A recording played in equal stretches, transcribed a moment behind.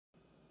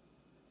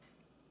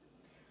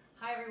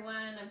Hi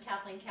everyone, I'm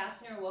Kathleen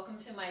Kastner. Welcome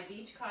to my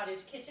beach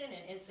cottage kitchen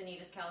in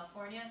Encinitas,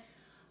 California.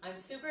 I'm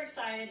super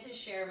excited to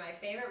share my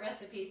favorite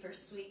recipe for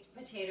sweet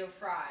potato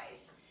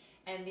fries.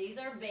 And these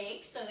are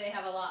baked, so they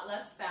have a lot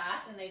less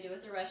fat than they do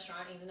at the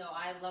restaurant, even though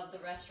I love the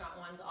restaurant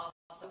ones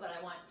also, but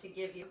I want to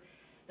give you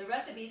the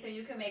recipe so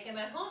you can make them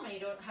at home and you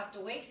don't have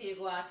to wait till you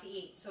go out to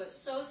eat. So it's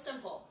so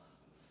simple.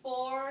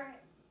 4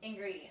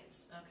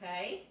 ingredients,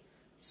 okay?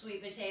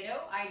 Sweet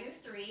potato, I do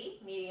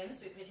 3 medium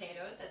sweet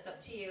potatoes. That's up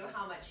to you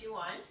how much you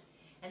want.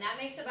 And that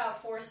makes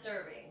about 4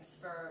 servings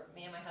for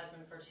me and my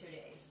husband for 2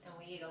 days, and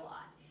we eat a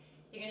lot.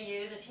 You're going to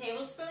use a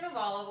tablespoon of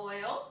olive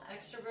oil,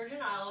 extra virgin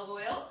olive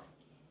oil,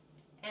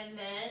 and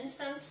then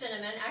some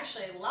cinnamon,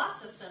 actually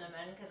lots of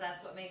cinnamon because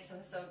that's what makes them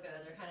so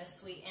good. They're kind of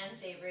sweet and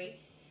savory.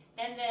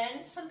 And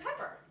then some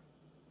pepper.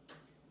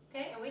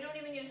 Okay, and we don't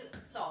even use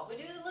salt. We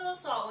do a little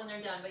salt when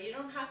they're done, but you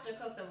don't have to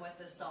cook them with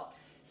the salt.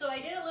 So I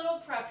did a little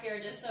prep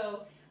here just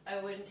so I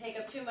wouldn't take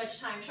up too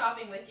much time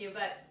chopping with you,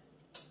 but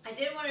I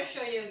did want to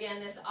show you again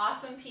this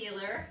awesome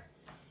peeler.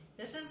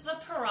 This is the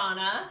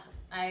Piranha.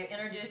 I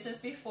introduced this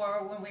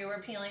before when we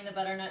were peeling the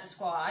butternut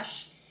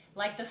squash,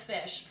 like the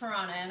fish,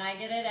 Piranha, and I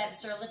get it at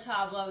Sur La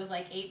Table. It was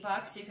like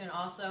 $8. You can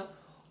also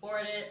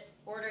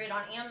order it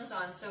on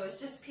Amazon, so it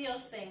just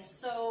peels things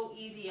so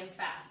easy and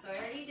fast. So I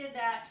already did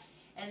that,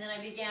 and then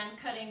I began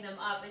cutting them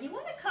up. And you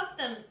want to cut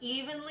them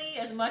evenly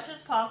as much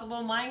as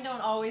possible. Mine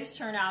don't always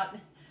turn out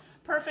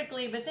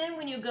perfectly, but then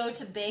when you go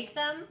to bake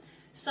them,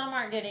 some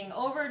aren't getting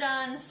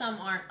overdone, some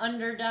aren't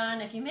underdone.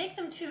 If you make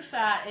them too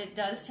fat, it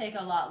does take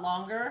a lot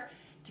longer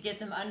to get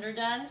them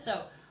underdone.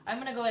 So I'm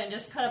going to go ahead and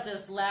just cut up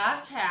this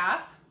last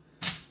half.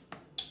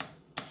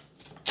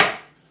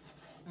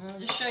 I'll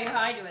just show you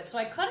how I do it. So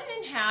I cut it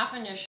in half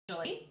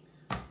initially,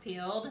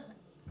 peeled,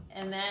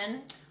 and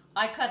then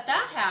I cut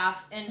that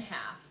half in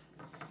half.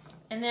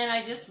 And then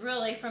I just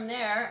really, from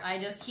there, I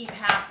just keep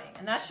halving.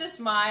 And that's just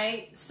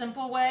my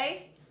simple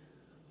way.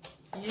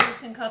 You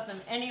can cut them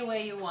any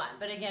way you want.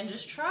 But again,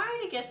 just try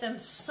to get them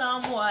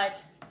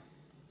somewhat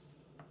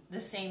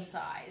the same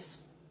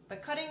size.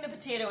 But cutting the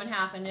potato in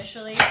half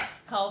initially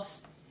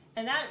helps.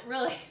 And that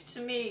really, to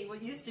me,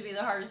 what used to be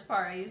the hardest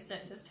part, I used to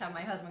just have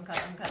my husband cut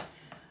them because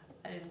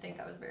I didn't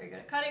think I was very good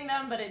at cutting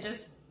them, but it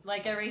just,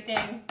 like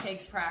everything,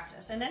 takes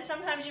practice. And then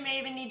sometimes you may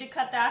even need to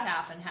cut that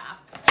half in half.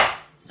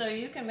 So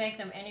you can make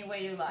them any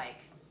way you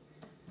like.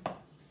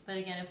 But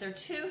again, if they're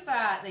too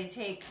fat, they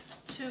take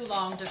too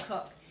long to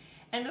cook.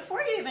 And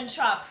before you even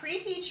chop,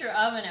 preheat your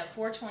oven at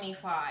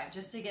 425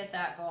 just to get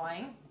that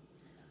going.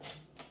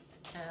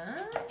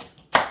 And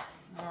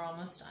we're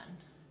almost done.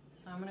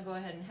 So I'm going to go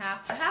ahead and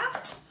half the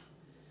halves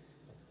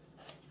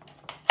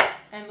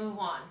and move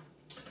on.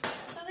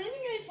 So then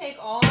you're going to take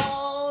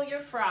all your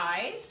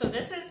fries. So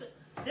this is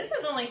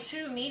only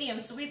 2 medium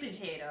sweet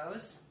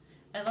potatoes.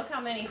 And look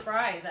how many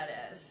fries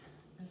that is.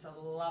 That's a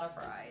lot of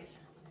fries.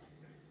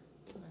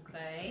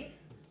 Okay.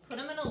 Put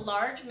them in a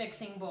large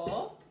mixing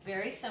bowl.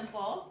 Very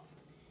simple.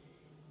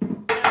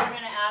 Then we're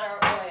going to add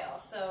our oil.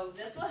 So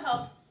this will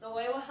help, the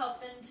oil will help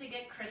them to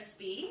get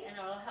crispy, and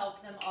it will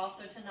help them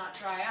also to not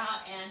dry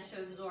out and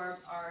to absorb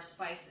our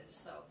spices.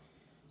 So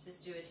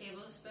just do a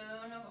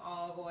tablespoon of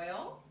olive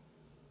oil.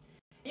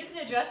 You can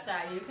adjust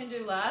that. You can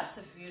do less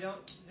if you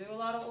don't do a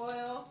lot of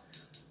oil.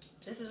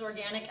 This is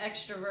organic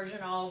extra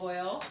virgin olive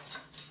oil,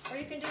 or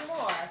you can do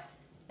more.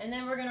 And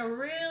then we're going to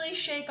really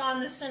shake on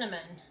the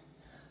cinnamon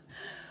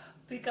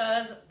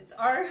because it's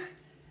our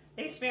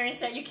experience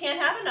that you can't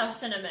have enough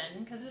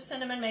cinnamon because the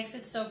cinnamon makes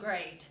it so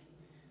great.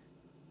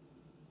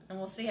 And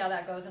we'll see how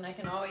that goes, and I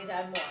can always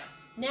add more.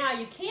 Now,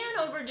 you can't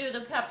overdo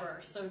the pepper,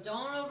 so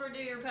don't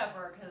overdo your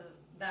pepper because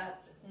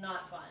that's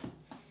not fun.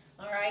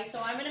 All right, so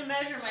I'm going to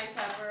measure my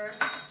pepper,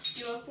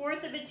 do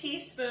 1/4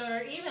 teaspoon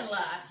or even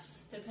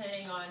less,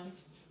 depending on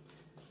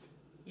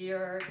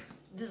your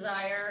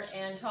desire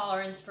and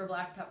tolerance for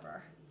black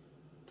pepper.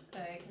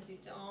 Okay, because you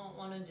don't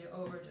want to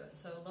overdo it.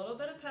 So a little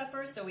bit of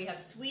pepper, so we have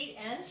sweet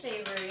and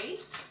savory.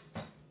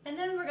 And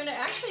then we're going to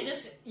actually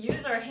just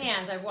use our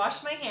hands. I've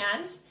washed my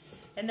hands,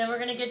 and then we're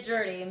going to get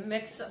dirty and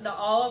mix the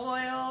olive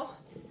oil,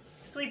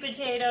 sweet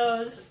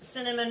potatoes,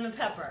 cinnamon, and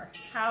pepper.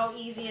 How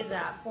easy is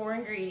that? 4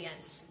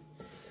 ingredients.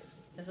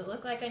 Does it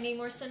look like I need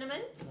more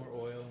cinnamon?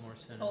 More oil, more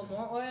cinnamon. Oh,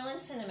 more oil and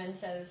cinnamon,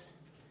 says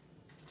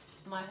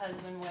my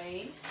husband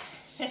Wade.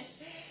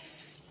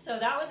 So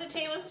that was a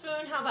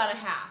tablespoon. How about a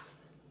half?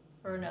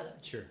 Or another?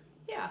 Sure.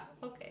 Yeah,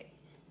 okay.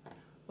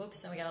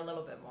 Whoops, and we got a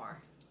little bit more.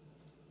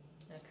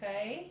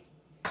 Okay.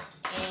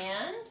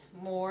 And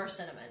more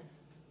cinnamon.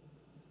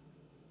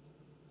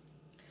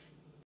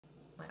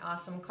 My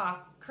awesome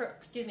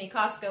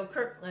Costco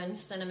Kirkland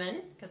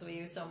cinnamon, because we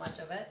use so much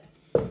of it.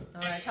 I'm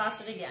going to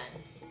toss it again.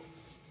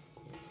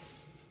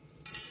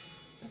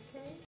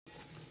 Okay.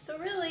 So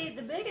really,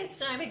 the biggest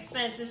time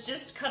expense is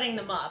just cutting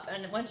them up.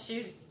 And once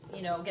you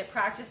get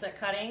practice at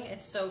cutting,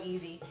 it's so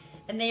easy.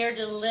 And they are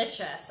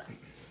delicious.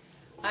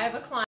 I have a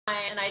client,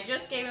 and I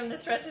just gave him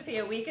this recipe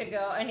a week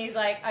ago, and he's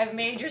like, I've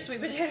made your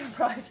sweet potato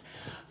fries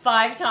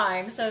 5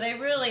 times, so they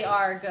really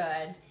are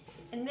good.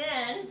 And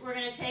then we're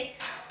going to take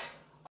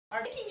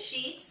our baking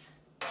sheets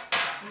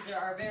These are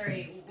our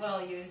very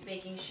well-used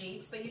baking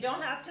sheets, but you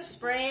don't have to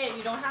spray it.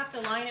 You don't have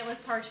to line it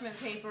with parchment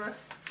paper.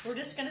 We're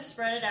just going to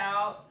spread it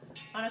out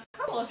on a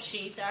couple of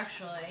sheets,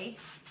 actually,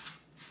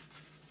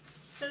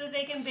 so that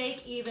they can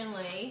bake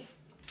evenly.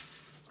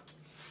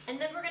 And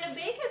then we're going to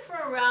bake it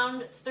for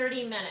around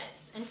 30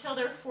 minutes until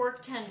they're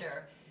fork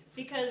tender,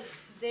 because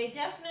they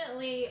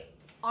definitely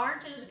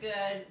aren't as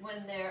good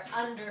when they're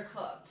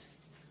undercooked,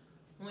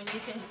 when you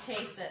can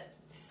taste it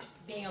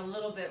being a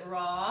little bit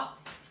raw,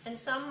 and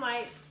some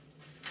might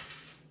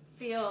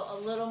feel a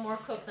little more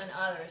cooked than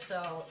others.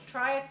 So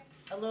try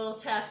a little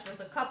test with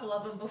a couple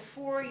of them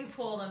before you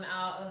pull them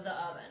out of the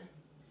oven,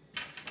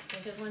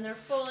 because when they're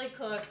fully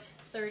cooked,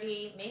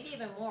 30, maybe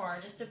even more,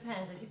 just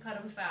depends if you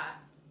cut them fat,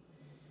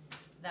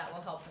 that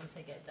will help them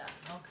to get done.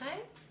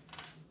 Okay,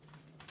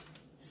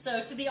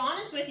 so to be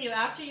honest with you,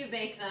 after you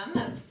bake them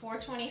at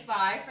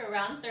 425 for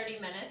around 30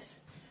 minutes,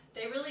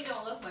 they really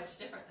don't look much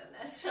different than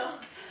this. So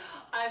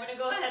I'm going to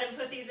go ahead and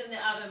put these in the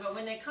oven, but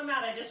when they come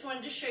out, I just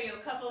wanted to show you a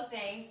couple of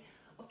things.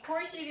 Of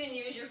course, you can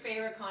use your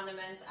favorite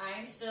condiments. I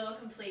am still a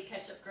complete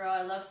ketchup girl.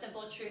 I love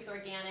Simple Truth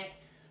Organic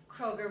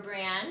Kroger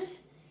brand.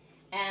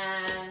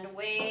 And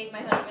Wade,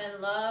 my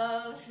husband,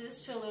 loves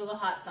his Cholula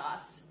hot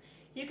sauce.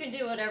 You can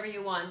do whatever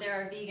you want. There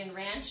are vegan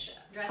ranch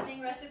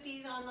dressing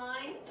recipes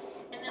online.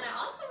 And then I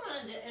also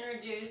wanted to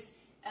introduce,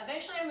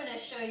 eventually I'm going to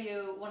show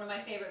you one of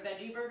my favorite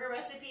veggie burger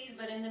recipes,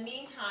 but in the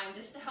meantime,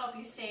 just to help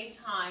you save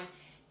time,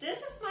 this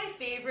is my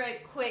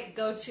favorite quick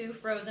go-to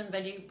frozen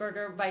veggie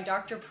burger by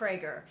Dr.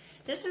 Prager.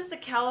 This is the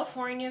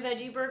California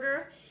veggie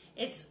burger.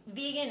 It's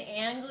vegan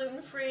and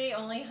gluten-free,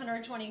 only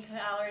 120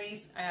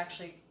 calories. I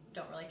actually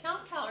don't really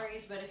count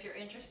calories, but if you're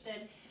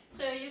interested.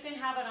 So you can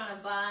have it on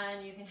a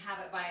bun, you can have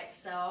it by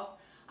itself.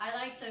 I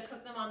like to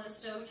cook them on the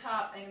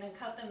stovetop and then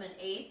cut them in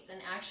eighths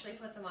and actually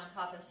put them on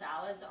top of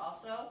salads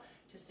also,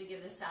 just to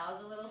give the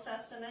salads a little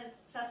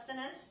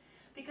sustenance,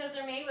 because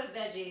they're made with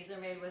veggies. They're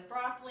made with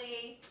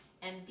broccoli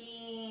and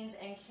beans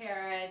and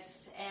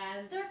carrots,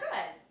 and they're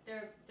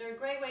good. They're a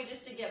great way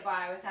just to get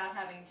by without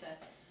having to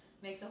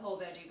make the whole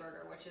veggie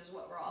burger, which is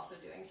what we're also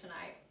doing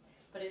tonight,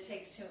 but it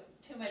takes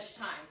too much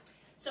time.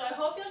 So I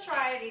hope you'll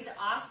try these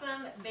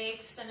awesome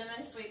baked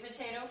cinnamon sweet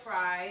potato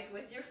fries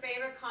with your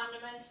favorite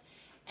condiments,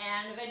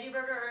 and a veggie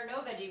burger or no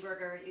veggie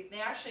burger.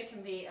 They actually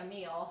can be a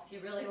meal if you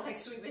really like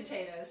sweet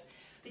potatoes,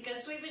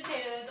 because sweet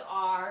potatoes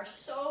are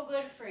so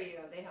good for you.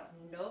 They have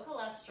no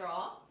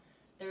cholesterol,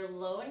 they're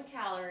low in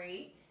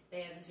calorie,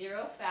 they have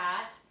zero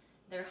fat,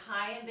 they're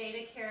high in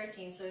beta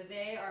carotene, so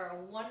they are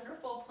a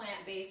wonderful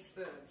plant-based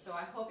food. So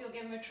I hope you'll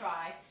give them a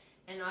try.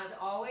 And as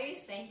always,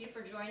 thank you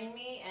for joining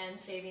me and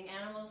saving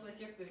animals with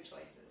your food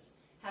choices.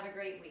 Have a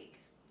great week.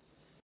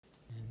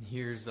 And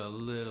here's a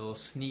little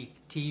sneak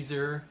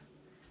teaser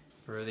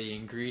for the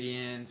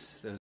ingredients.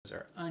 Those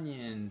are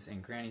onions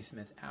and Granny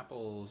Smith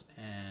apples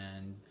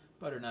and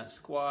butternut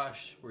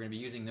squash. We're going to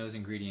be using those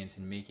ingredients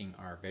in making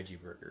our veggie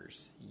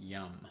burgers.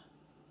 Yum.